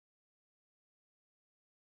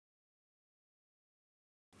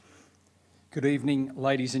Good evening,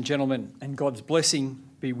 ladies and gentlemen, and God's blessing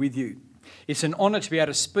be with you. It's an honour to be able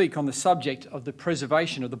to speak on the subject of the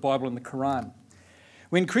preservation of the Bible and the Qur'an.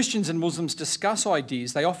 When Christians and Muslims discuss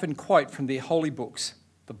ideas, they often quote from their holy books,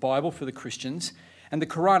 the Bible for the Christians and the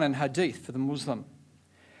Qur'an and Hadith for the Muslim.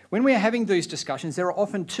 When we are having these discussions, there are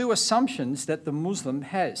often two assumptions that the Muslim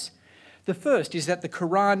has. The first is that the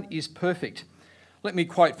Qur'an is perfect. Let me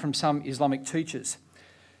quote from some Islamic teachers.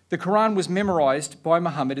 The Qur'an was memorised by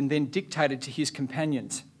Muhammad and then dictated to his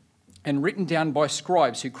companions and written down by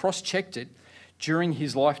scribes who cross-checked it during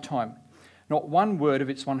his lifetime. Not one word of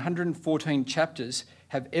its 114 chapters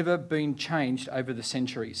have ever been changed over the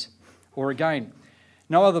centuries. Or again,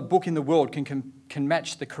 no other book in the world can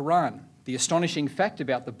match the Qur'an. The astonishing fact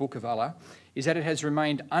about the Book of Allah is that it has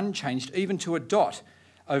remained unchanged even to a dot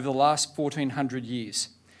over the last 1400 years.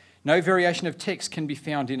 No variation of text can be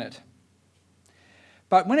found in it.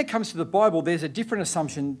 But when it comes to the Bible, there's a different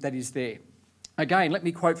assumption that is there. Again, let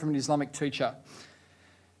me quote from an Islamic teacher.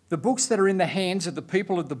 The books that are in the hands of the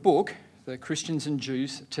people of the book, the Christians and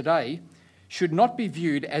Jews today, should not be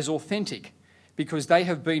viewed as authentic because they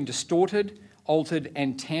have been distorted, altered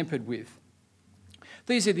and tampered with.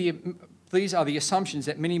 These are the assumptions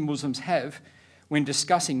that many Muslims have when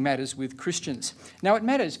discussing matters with Christians. Now, it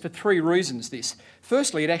matters for three reasons, this.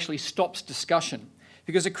 Firstly, it actually stops discussion,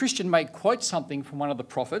 because a Christian may quote something from one of the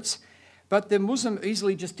prophets, but the Muslim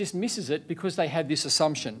easily just dismisses it because they have this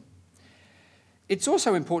assumption. It's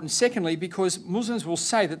also important, secondly, because Muslims will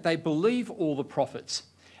say that they believe all the prophets,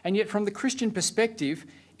 and yet from the Christian perspective,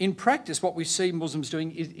 in practice, what we see Muslims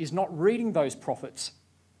doing is not reading those prophets,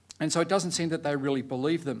 and so it doesn't seem that they really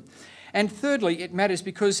believe them. And thirdly, it matters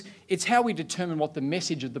because it's how we determine what the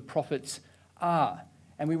message of the prophets are,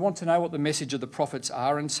 and we want to know what the message of the prophets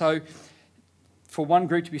are, and so for one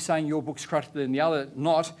group to be saying your book's corrupted and the other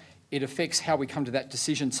not, it affects how we come to that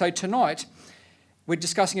decision. So tonight, we're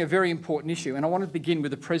discussing a very important issue, and I want to begin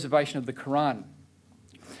with the preservation of the Qur'an.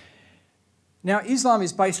 Now, Islam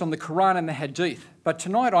is based on the Qur'an and the Hadith, but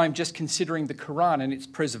tonight I'm just considering the Qur'an and its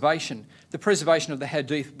preservation. The preservation of the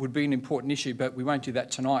Hadith would be an important issue, but we won't do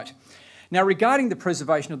that tonight. Now, regarding the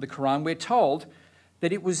preservation of the Qur'an, we're told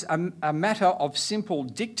that it was a matter of simple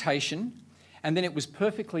dictation, and then it was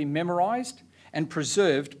perfectly memorised and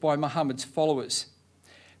preserved by Muhammad's followers.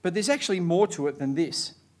 But there's actually more to it than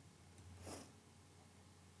this.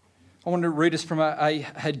 I want to read us from a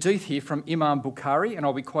hadith here from Imam Bukhari, and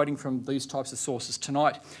I'll be quoting from these types of sources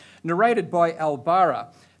tonight. Narrated by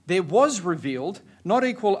Al-Bara, there was revealed, not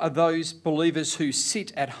equal are those believers who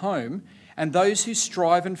sit at home and those who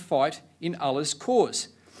strive and fight in Allah's cause.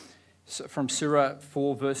 From Surah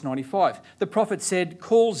 4, verse 95. The Prophet said,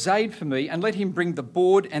 call Zayd for me and let him bring the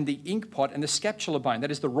board and the ink pot and the scapular bone,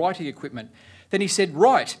 that is the writing equipment. Then he said,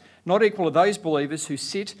 right, not equal are those believers who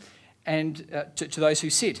sit and to those who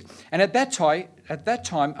sit. And at that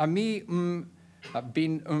time, Amir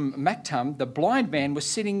bin Maktam, the blind man, was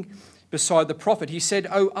sitting beside the Prophet. He said,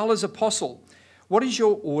 O Allah's apostle, what is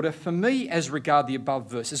your order for me as regard the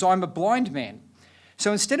above verses? I'm a blind man.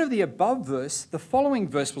 So instead of the above verse, the following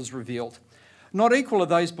verse was revealed. Not equal are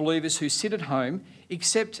those believers who sit at home,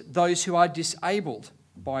 except those who are disabled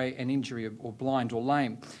by an injury or blind or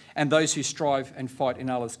lame, and those who strive and fight in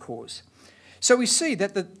Allah's cause. So we see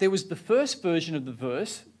that there was the first version of the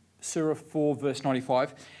verse, Surah 4, verse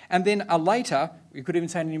 95, and then a later, we could even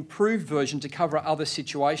say an improved version to cover other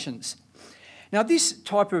situations. Now this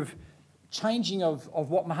type of changing of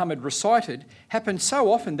what Muhammad recited happened so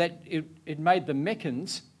often that it made the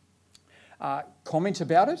Meccans comment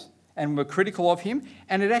about it and were critical of him,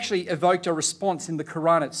 and it actually evoked a response in the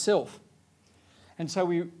Qur'an itself. And so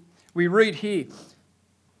we read here,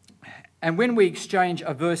 and when we exchange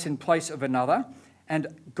a verse in place of another, and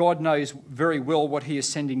God knows very well what he is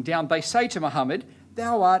sending down, they say to Muhammad,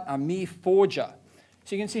 thou art a mere forger.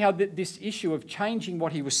 So you can see how this issue of changing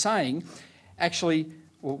what he was saying actually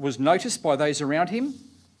was noticed by those around him,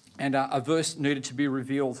 and a verse needed to be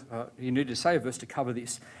revealed. He needed to say a verse to cover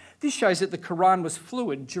this. This shows that the Qur'an was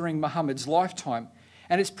fluid during Muhammad's lifetime,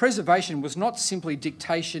 and its preservation was not simply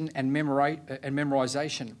dictation and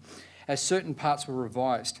memorisation, as certain parts were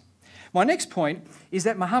revised. My next point is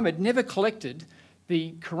that Muhammad never collected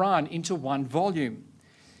the Qur'an into one volume,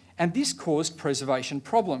 and this caused preservation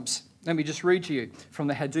problems. Let me just read to you from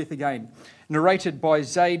the Hadith again, narrated by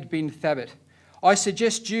Zayd bin Thabit. I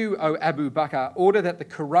suggest you, O Abu Bakr, order that the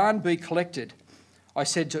Qur'an be collected. I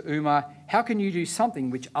said to Umar, how can you do something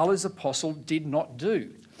which Allah's apostle did not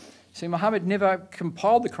do? See, Muhammad never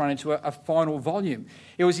compiled the Qur'an into a final volume.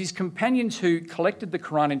 It was his companions who collected the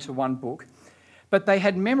Qur'an into one book, but they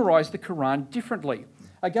had memorised the Qur'an differently.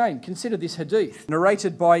 Again, consider this hadith,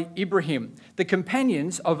 narrated by Ibrahim. The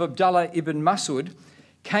companions of Abdullah ibn Masud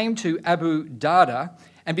came to Abu Darda,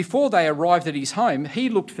 and before they arrived at his home, he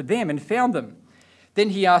looked for them and found them.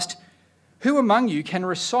 Then he asked, "Who among you can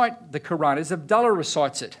recite the Qur'an as Abdullah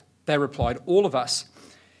recites it?" They replied, "All of us."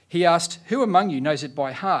 He asked, "Who among you knows it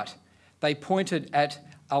by heart?" They pointed at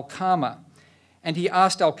Al-Qama. And he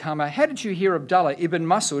asked Al-Qama, "How did you hear Abdullah ibn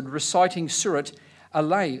Masud reciting Surat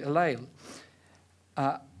Al-Layl?"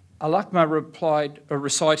 Al-Qama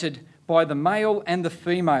recited, "By the male and the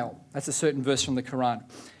female." That's a certain verse from the Qur'an.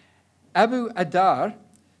 Abu Adar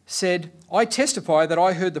said, "I testify that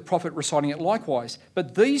I heard the Prophet reciting it likewise,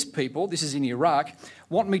 but these people," this is in Iraq,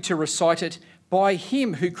 "want me to recite it by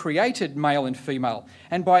him who created male and female,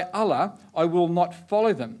 and by Allah I will not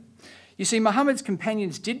follow them." You see, Muhammad's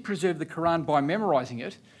companions did preserve the Qur'an by memorising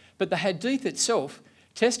it, but the hadith itself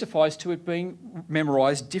testifies to it being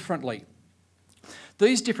memorised differently.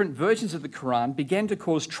 These different versions of the Qur'an began to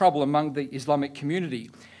cause trouble among the Islamic community,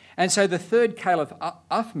 and so the third Caliph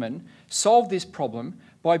Uthman solved this problem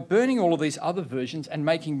by burning all of these other versions and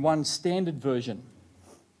making one standard version.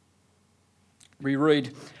 We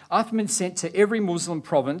read, "Uthman sent to every Muslim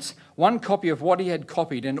province one copy of what he had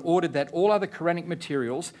copied and ordered that all other Quranic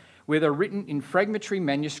materials, whether written in fragmentary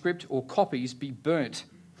manuscript or copies, be burnt."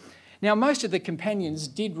 Now, most of the companions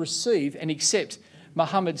did receive and accept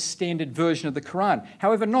Muhammad's standard version of the Qur'an.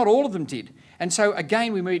 However, not all of them did. And so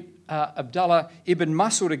again, we meet Abdullah ibn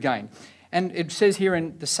Masud again. And it says here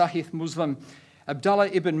in the Sahih Muslim, Abdullah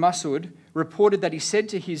ibn Masud reported that he said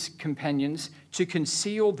to his companions to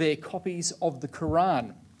conceal their copies of the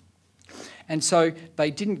Qur'an. And so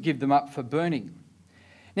they didn't give them up for burning.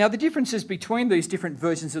 Now, the differences between these different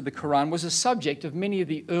versions of the Qur'an was a subject of many of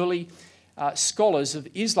the early scholars of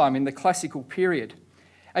Islam in the classical period.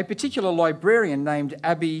 A particular librarian named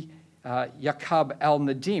Abi Yaqub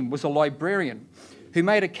al-Nadim was a librarian who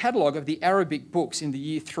made a catalogue of the Arabic books in the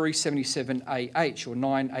year 377 AH or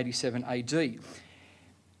 987 AD.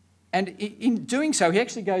 And in doing so, he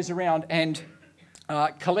actually goes around and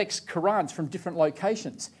collects Qur'ans from different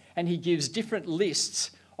locations, and he gives different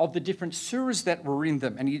lists of the different surahs that were in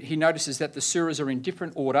them. And he notices that the surahs are in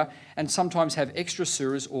different order and sometimes have extra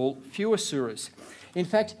surahs or fewer surahs. In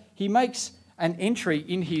fact, he makes an entry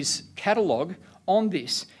in his catalogue on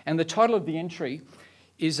this, and the title of the entry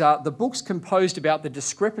is "The Books Composed About the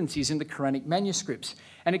Discrepancies in the Quranic Manuscripts."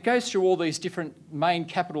 And it goes through all these different main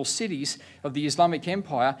capital cities of the Islamic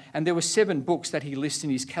Empire, and there were 7 books that he lists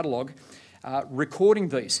in his catalogue recording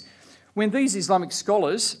these. When these Islamic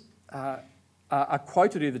scholars are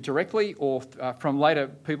quoted either directly or from later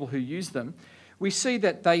people who use them, we see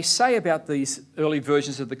that they say about these early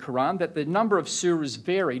versions of the Qur'an that the number of surahs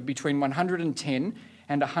varied between 110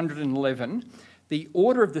 and 111. The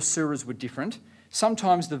order of the surahs were different.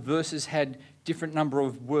 Sometimes the verses had different number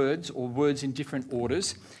of words or words in different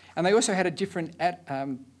orders. And they also had a different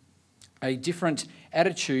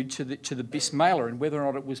attitude to the Bismillah and whether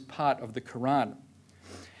or not it was part of the Qur'an.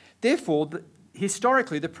 Therefore,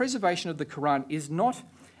 historically, the preservation of the Qur'an is not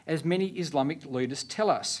as many Islamic leaders tell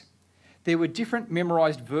us. There were different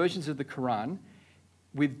memorised versions of the Qur'an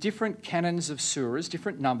with different canons of surahs,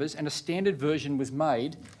 different numbers, and a standard version was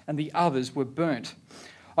made and the others were burnt.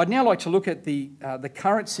 I'd now like to look at the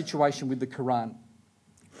current situation with the Qur'an.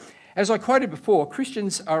 As I quoted before,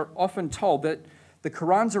 Christians are often told that the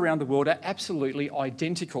Qur'ans around the world are absolutely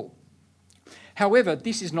identical. However,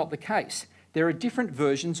 this is not the case. There are different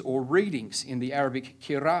versions or readings in the Arabic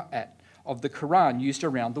qira'at of the Qur'an used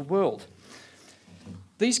around the world.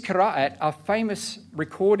 These qira'at are famous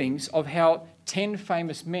recordings of how 10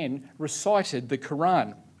 famous men recited the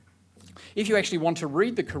Qur'an. If you actually want to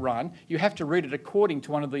read the Qur'an, you have to read it according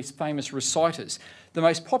to one of these famous reciters. The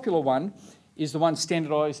most popular one is the one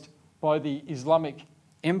standardised by the Islamic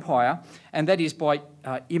Empire, and that is by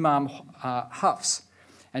Imam Hafs.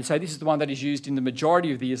 And so this is the one that is used in the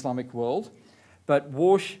majority of the Islamic world. But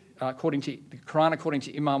Warsh, according to the Qur'an, according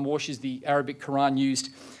to Imam Warsh, is the Arabic Qur'an used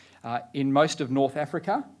in most of North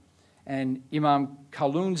Africa. And Imam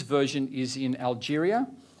Khaldun's version is in Algeria,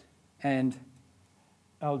 and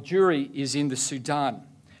Al-Juri is in the Sudan.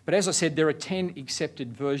 But as I said, there are 10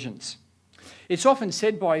 accepted versions. It's often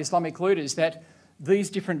said by Islamic leaders that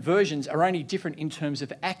these different versions are only different in terms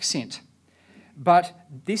of accent. But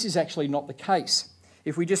this is actually not the case.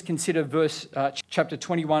 If we just consider chapter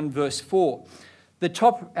 21, verse 4, the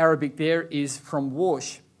top Arabic there is from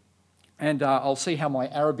Warsh, and I'll see how my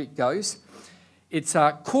Arabic goes. It's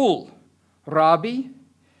Kul, Rabi,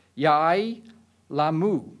 Ya'i,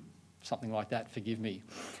 Lamu, something like that, forgive me.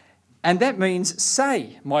 And that means,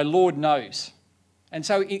 say, my Lord knows. And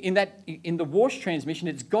so in the Warsh transmission,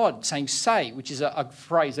 it's God saying say, which is a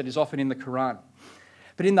phrase that is often in the Qur'an.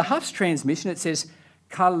 But in the Hafs transmission, it says,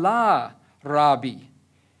 Kala Rabbi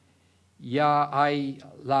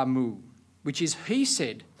Ya'lamu, which is he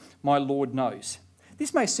said, my Lord knows.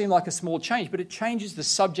 This may seem like a small change, but it changes the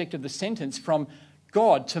subject of the sentence from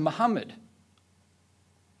God to Muhammad.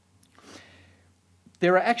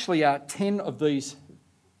 There are actually 10 of these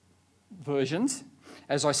versions,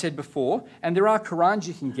 as I said before, and there are Qur'ans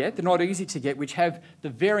you can get, they're not easy to get, which have the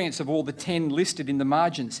variants of all the 10 listed in the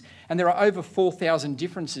margins. And there are over 4,000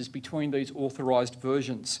 differences between these authorised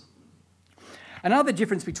versions. Another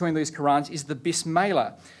difference between these Qur'ans is the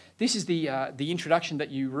Bismillah. This is the introduction that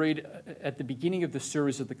you read at the beginning of the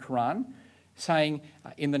surahs of the Qur'an, saying,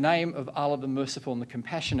 in the name of Allah the Merciful and the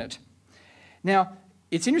Compassionate. Now,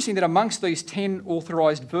 it's interesting that amongst these 10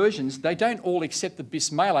 authorised versions, they don't all accept the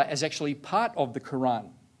Bismillah as actually part of the Qur'an.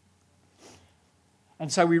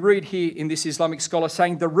 And so we read here in this Islamic scholar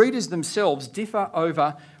saying, the readers themselves differ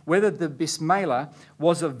over whether the Bismillah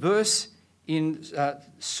was a verse in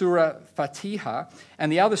Surah Fatiha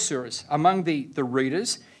and the other surahs. Among the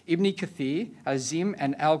readers, Ibn Kathir, Azim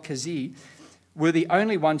and Al-Kazi were the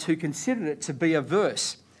only ones who considered it to be a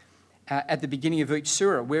verse at the beginning of each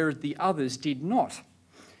surah, whereas the others did not.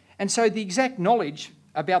 And so the exact knowledge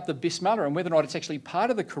about the Bismillah and whether or not it's actually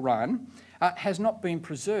part of the Qur'an has not been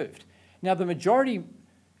preserved. Now, the majority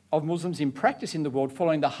of Muslims in practice in the world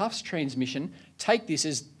following the Hafs transmission take this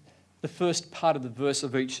as the first part of the verse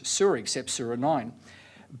of each surah, except Surah 9.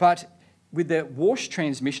 But with the Warsh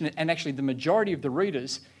transmission, and actually the majority of the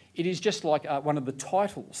readers, it is just like one of the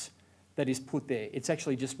titles that is put there. It's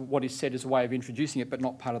actually just what is said as a way of introducing it, but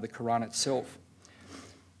not part of the Qur'an itself.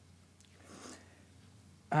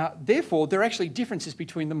 Therefore, there are actually differences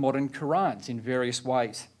between the modern Qur'ans in various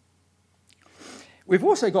ways. We've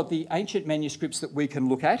also got the ancient manuscripts that we can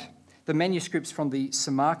look at, the manuscripts from the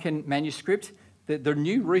Samarkand manuscript, the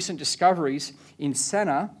new recent discoveries in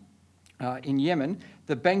Sana'a in Yemen,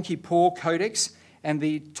 the Bankipur Codex, and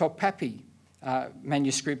the Topapi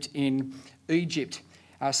manuscript in Egypt.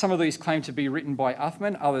 Some of these claim to be written by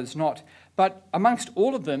Uthman, others not. But amongst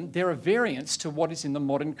all of them, there are variants to what is in the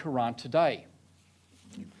modern Qur'an today.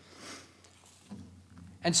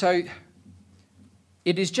 And so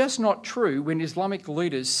it is just not true when Islamic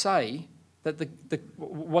leaders say that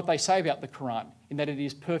what they say about the Qur'an, in that it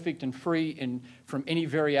is perfect and free from any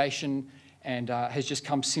variation and has just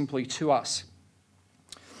come simply to us.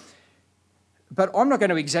 But I'm not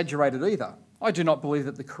going to exaggerate it either. I do not believe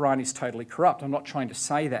that the Qur'an is totally corrupt. I'm not trying to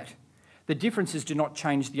say that. The differences do not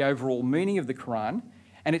change the overall meaning of the Qur'an,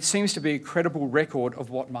 and it seems to be a credible record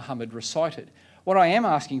of what Muhammad recited. What I am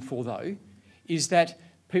asking for, though, is that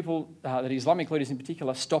people, that Islamic leaders in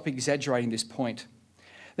particular, stop exaggerating this point.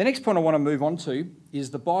 The next point I want to move on to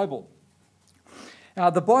is the Bible.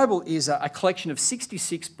 The Bible is a collection of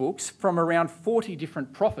 66 books from around 40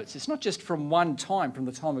 different prophets. It's not just from one time, from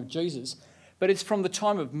the time of Jesus, but it's from the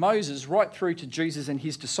time of Moses right through to Jesus and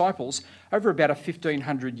his disciples over about a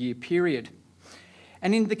 1,500-year period.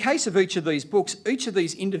 And in the case of each of these books, each of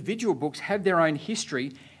these individual books have their own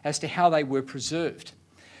history as to how they were preserved.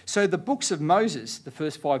 So the books of Moses, the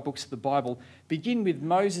first 5 books of the Bible, begin with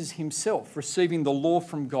Moses himself receiving the law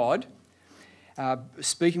from God,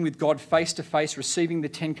 speaking with God face to face, receiving the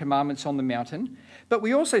 10 Commandments on the mountain. But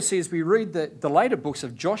we also see, as we read the later books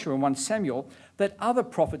of Joshua and 1 Samuel, that other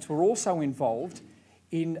prophets were also involved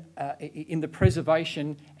in the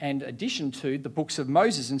preservation and addition to the books of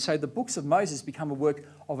Moses. And so the books of Moses become a work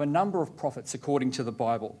of a number of prophets according to the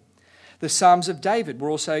Bible. The Psalms of David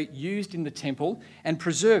were also used in the temple and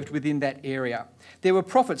preserved within that area. There were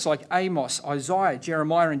prophets like Amos, Isaiah,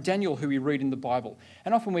 Jeremiah and Daniel who we read in the Bible.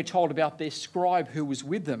 And often we're told about their scribe who was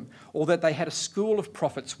with them, or that they had a school of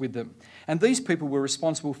prophets with them. And these people were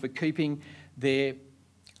responsible for keeping the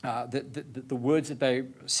words that they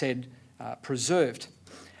said preserved.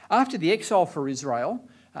 After the exile for Israel,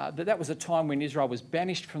 that was a time when Israel was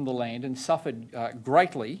banished from the land and suffered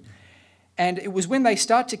greatly. And it was when they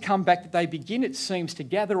start to come back that they begin, it seems, to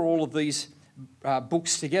gather all of these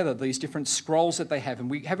books together, these different scrolls that they have. And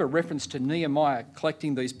we have a reference to Nehemiah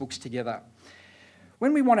collecting these books together.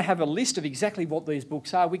 When we want to have a list of exactly what these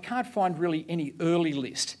books are, we can't find really any early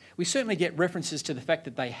list. We certainly get references to the fact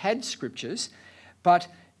that they had scriptures, but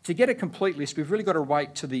to get a complete list, we've really got to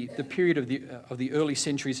wait to the period of the early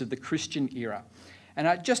centuries of the Christian era.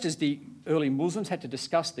 And just as the early Muslims had to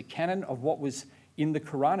discuss the canon of what was in the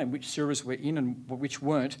Qur'an and which surahs were in and which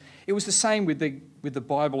weren't, it was the same with the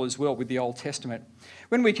Bible as well, with the Old Testament.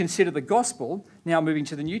 When we consider the Gospel, now moving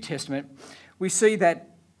to the New Testament, we see that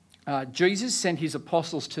Jesus sent his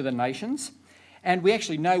apostles to the nations, And we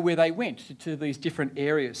actually know where they went to these different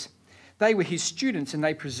areas. They were his students and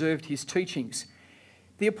they preserved his teachings.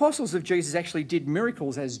 The apostles of Jesus actually did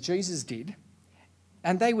miracles as Jesus did,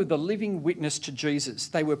 and they were the living witness to Jesus.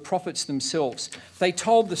 They were prophets themselves. They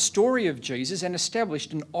told the story of Jesus and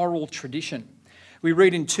established an oral tradition. We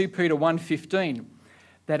read in 2 Peter 1:15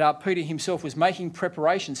 that Peter himself was making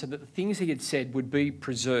preparations so that the things he had said would be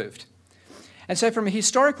preserved. And so from a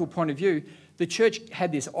historical point of view, the church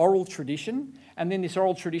had this oral tradition, and then this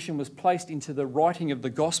oral tradition was placed into the writing of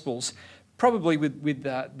the Gospels, probably with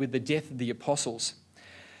the death of the apostles.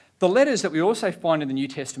 The letters that we also find in the New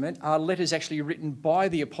Testament are letters actually written by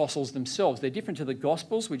the apostles themselves. They're different to the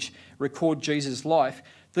Gospels, which record Jesus' life.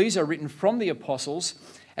 These are written from the apostles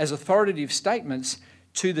as authoritative statements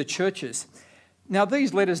to the churches. Now,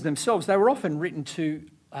 these letters themselves, they were often written to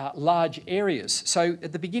large areas. So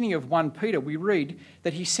at the beginning of 1 Peter, we read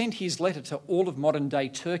that he sent his letter to all of modern-day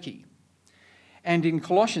Turkey. And in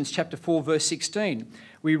Colossians chapter 4, verse 16,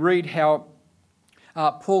 we read how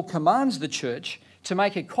Paul commands the church to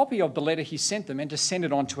make a copy of the letter he sent them and to send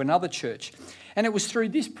it on to another church. And it was through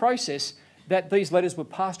this process that these letters were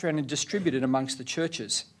passed around and distributed amongst the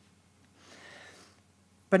churches.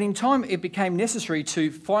 But in time, it became necessary to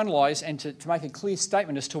finalise and to make a clear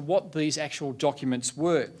statement as to what these actual documents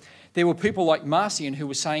were. There were people like Marcion who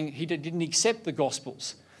were saying he didn't accept the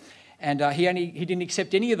Gospels, and he didn't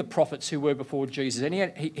accept any of the prophets who were before Jesus, and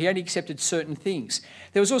he only accepted certain things.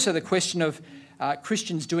 There was also the question of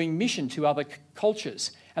Christians doing mission to other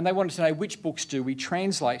cultures, and they wanted to know which books do we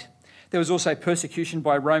translate. There was also persecution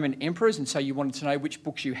by Roman emperors, and so you wanted to know which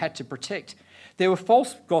books you had to protect. There were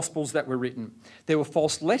false gospels that were written. There were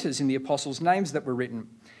false letters in the apostles' names that were written.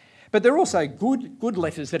 But there were also good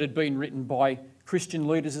letters that had been written by Christian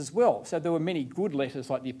leaders as well. So there were many good letters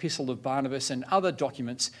like the Epistle of Barnabas and other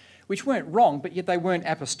documents which weren't wrong, but yet they weren't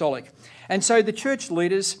apostolic. And so the church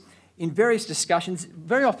leaders, in various discussions,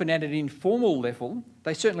 very often at an informal level,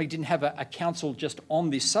 they certainly didn't have a council just on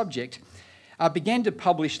this subject, began to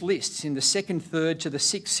publish lists in the 2nd, 3rd to the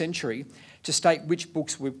 6th century to state which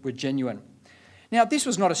books were genuine. Now, this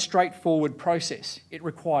was not a straightforward process. It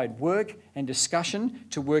required work and discussion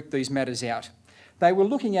to work these matters out. They were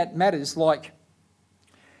looking at matters like,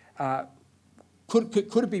 could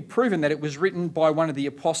it be proven that it was written by one of the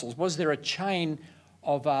apostles? Was there a chain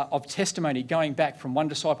of testimony going back from one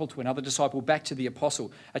disciple to another disciple back to the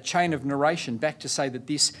apostle? A chain of narration back to say that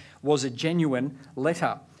this was a genuine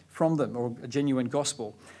letter from them, or a genuine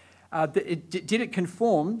gospel. Did it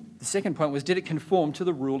conform? The second point was, did it conform to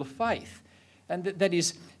the rule of faith? And that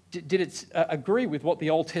is, did it agree with what the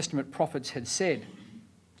Old Testament prophets had said?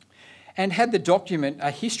 And had the document a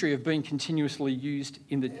history of being continuously used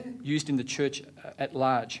in the church at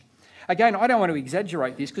large? Again, I don't want to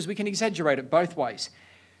exaggerate this because we can exaggerate it both ways.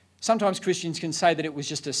 Sometimes Christians can say that it was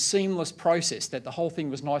just a seamless process, that the whole thing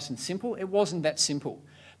was nice and simple. It wasn't that simple.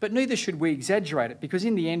 But neither should we exaggerate it, because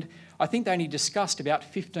in the end, I think they only discussed about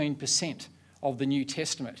 15% of the New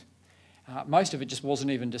Testament. Most of it just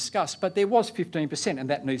wasn't even discussed, but there was 15%, and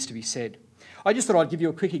that needs to be said. I just thought I'd give you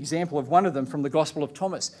a quick example of one of them from the Gospel of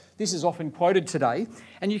Thomas. This is often quoted today,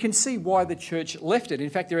 and you can see why the church left it. In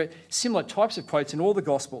fact, there are similar types of quotes in all the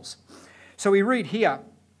Gospels. So we read here,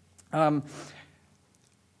 it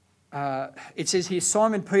says here,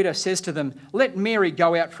 Simon Peter says to them, "Let Mary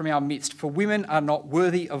go out from our midst, for women are not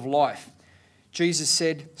worthy of life." Jesus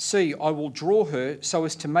said, "See, I will draw her so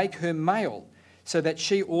as to make her male, so that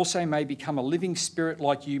she also may become a living spirit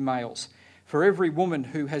like you males. For every woman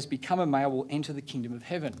who has become a male will enter the kingdom of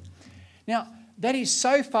heaven." Now, that is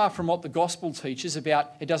so far from what the gospel teaches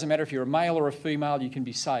about it doesn't matter if you're a male or a female, you can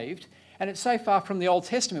be saved. And it's so far from the Old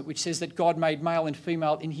Testament, which says that God made male and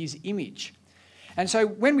female in his image. And so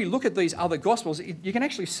when we look at these other gospels, you can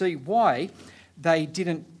actually see why they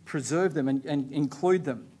didn't preserve them and include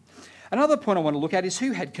them. Another point I want to look at is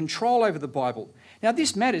who had control over the Bible. Now,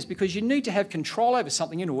 this matters because you need to have control over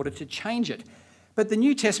something in order to change it. But the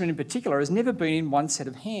New Testament in particular has never been in one set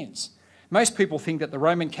of hands. Most people think that the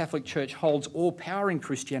Roman Catholic Church holds all power in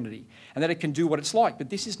Christianity and that it can do what it's like, but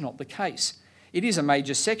this is not the case. It is a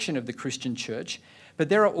major section of the Christian church, but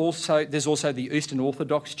there's also the Eastern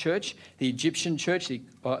Orthodox Church, the Egyptian Church, the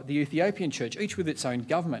Ethiopian Church, each with its own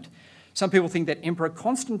government. Some people think that Emperor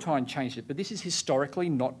Constantine changed it, but this is historically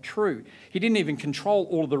not true. He didn't even control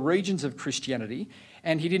all of the regions of Christianity,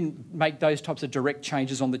 and he didn't make those types of direct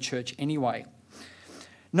changes on the church anyway.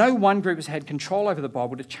 No one group has had control over the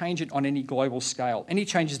Bible to change it on any global scale. Any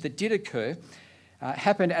changes that did occur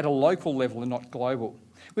happened at a local level and not global.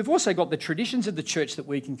 We've also got the traditions of the church that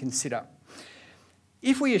we can consider.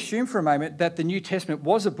 If we assume for a moment that the New Testament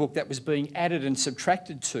was a book that was being added and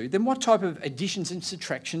subtracted to, then what type of additions and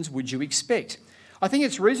subtractions would you expect? I think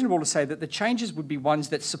it's reasonable to say that the changes would be ones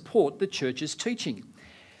that support the church's teaching.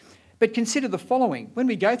 But consider the following. When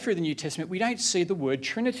we go through the New Testament, we don't see the word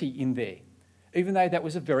Trinity in there, even though that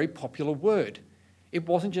was a very popular word. It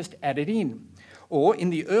wasn't just added in. Or in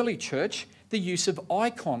the early church, the use of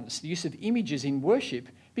icons, the use of images in worship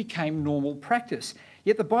became normal practice.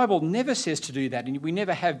 Yet the Bible never says to do that, and we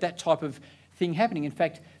never have that type of thing happening. In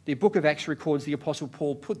fact, the book of Acts records the Apostle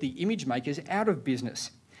Paul put the image makers out of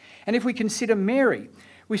business. And if we consider Mary,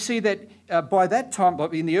 we see that by that time,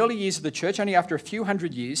 in the early years of the church, only after a few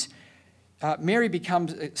hundred years, Mary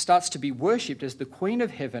starts to be worshipped as the Queen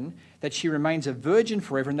of Heaven, that she remains a virgin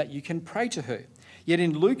forever and that you can pray to her. Yet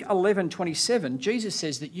in Luke 11:27, Jesus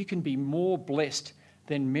says that you can be more blessed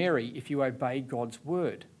than Mary if you obey God's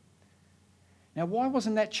word. Now, why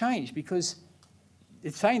wasn't that changed? Because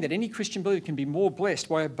it's saying that any Christian believer can be more blessed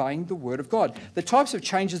by obeying the word of God. The types of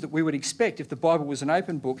changes that we would expect if the Bible was an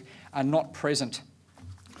open book are not present.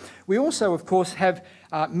 We also, of course, have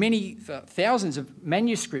many thousands of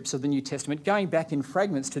manuscripts of the New Testament going back in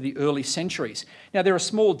fragments to the early centuries. Now, there are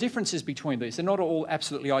small differences between these. They're not all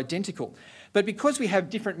absolutely identical. But because we have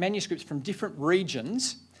different manuscripts from different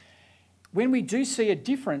regions, when we do see a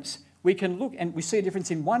difference, we can look and we see a difference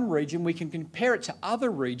in one region, we can compare it to other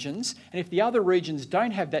regions, and if the other regions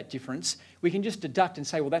don't have that difference, we can just deduct and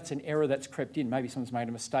say, well, that's an error that's crept in. Maybe someone's made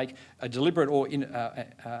a mistake, a deliberate or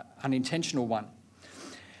unintentional one.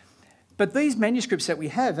 But these manuscripts that we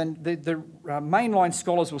have, and the mainline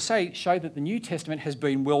scholars will say, show that the New Testament has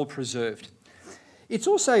been well preserved. It's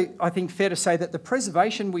also, I think, fair to say that the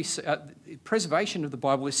preservation of the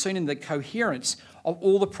Bible is seen in the coherence of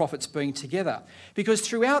all the prophets being together. Because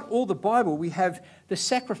throughout all the Bible, we have the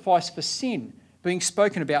sacrifice for sin being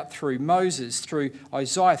spoken about through Moses, through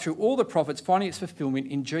Isaiah, through all the prophets, finding its fulfillment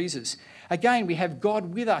in Jesus. Again, we have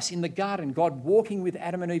God with us in the garden, God walking with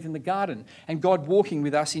Adam and Eve in the garden, and God walking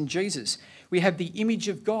with us in Jesus. We have the image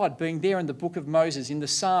of God being there in the book of Moses, in the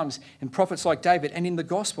Psalms, and prophets like David, and in the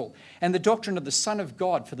gospel. And the doctrine of the Son of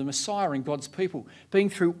God for the Messiah and God's people being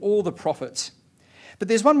through all the prophets. But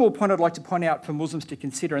there's one more point I'd like to point out for Muslims to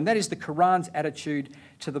consider, and that is the Qur'an's attitude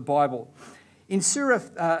to the Bible. In Surah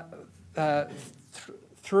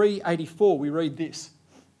 384, we read this.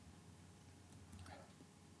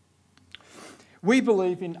 We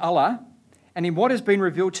believe in Allah and in what has been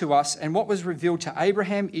revealed to us and what was revealed to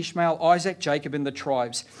Abraham, Ishmael, Isaac, Jacob and the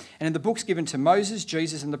tribes, and in the books given to Moses,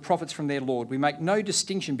 Jesus and the prophets from their Lord. We make no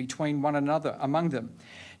distinction between one another among them.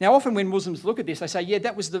 Now, often when Muslims look at this, they say, yeah,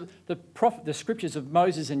 that was the scriptures of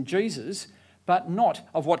Moses and Jesus, but not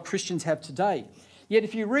of what Christians have today. Yet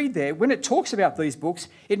if you read there, when it talks about these books,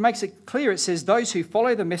 it makes it clear. It says, those who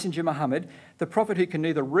follow the messenger Muhammad, the prophet who can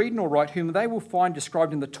neither read nor write, whom they will find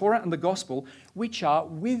described in the Torah and the Gospel, which are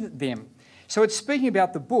with them. So it's speaking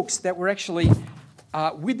about the books that were actually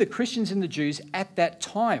with the Christians and the Jews at that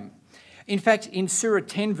time. In fact, in Surah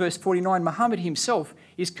 10, verse 49, Muhammad himself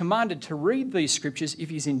is commanded to read these scriptures if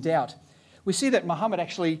he's in doubt. We see that Muhammad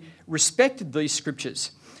actually respected these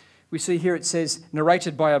scriptures. We see here it says,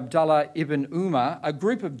 narrated by Abdullah ibn Umar, a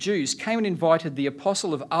group of Jews came and invited the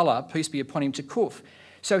apostle of Allah, peace be upon him, to Kuf.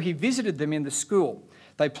 So he visited them in the school.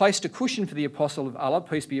 They placed a cushion for the apostle of Allah,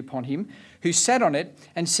 peace be upon him, who sat on it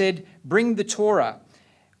and said, bring the Torah.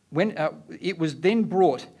 When it was then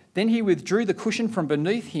brought, then he withdrew the cushion from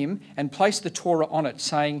beneath him and placed the Torah on it,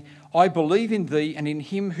 saying, I believe in thee and in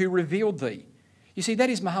him who revealed thee. You see, that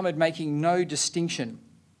is Muhammad making no distinction.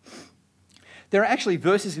 There are actually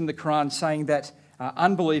verses in the Qur'an saying that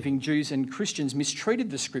unbelieving Jews and Christians mistreated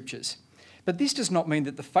the scriptures. But this does not mean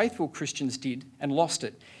that the faithful Christians did and lost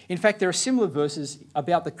it. In fact, there are similar verses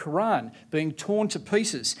about the Qur'an being torn to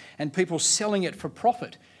pieces and people selling it for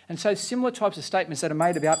profit. And so similar types of statements that are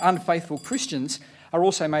made about unfaithful Christians are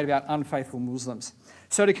also made about unfaithful Muslims.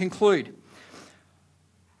 So to conclude,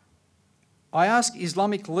 I ask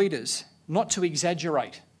Islamic leaders not to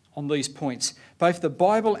exaggerate on these points. Both the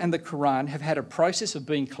Bible and the Qur'an have had a process of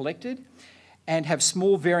being collected and have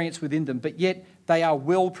small variants within them, but yet they are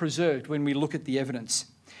well preserved when we look at the evidence.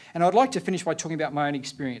 And I'd like to finish by talking about my own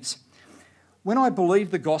experience. When I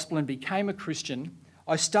believed the gospel and became a Christian,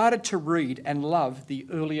 I started to read and love the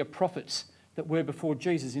earlier prophets that were before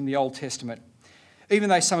Jesus in the Old Testament, even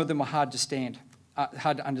though some of them were hard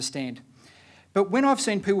to understand. But when I've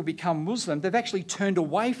seen people become Muslim, they've actually turned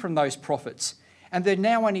away from those prophets, and they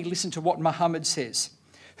now only listen to what Muhammad says.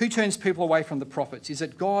 Who turns people away from the prophets? Is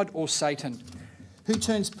it God or Satan? God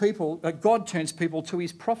turns people to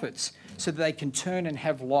his prophets so that they can turn and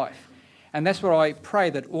have life. And that's what I pray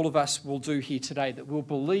that all of us will do here today, that we'll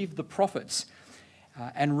believe the prophets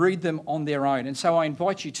and read them on their own. And so I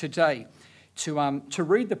invite you today to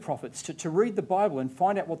read the prophets, to read the Bible and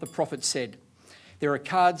find out what the prophets said. There are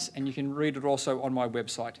cards, and you can read it also on my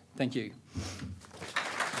website. Thank you.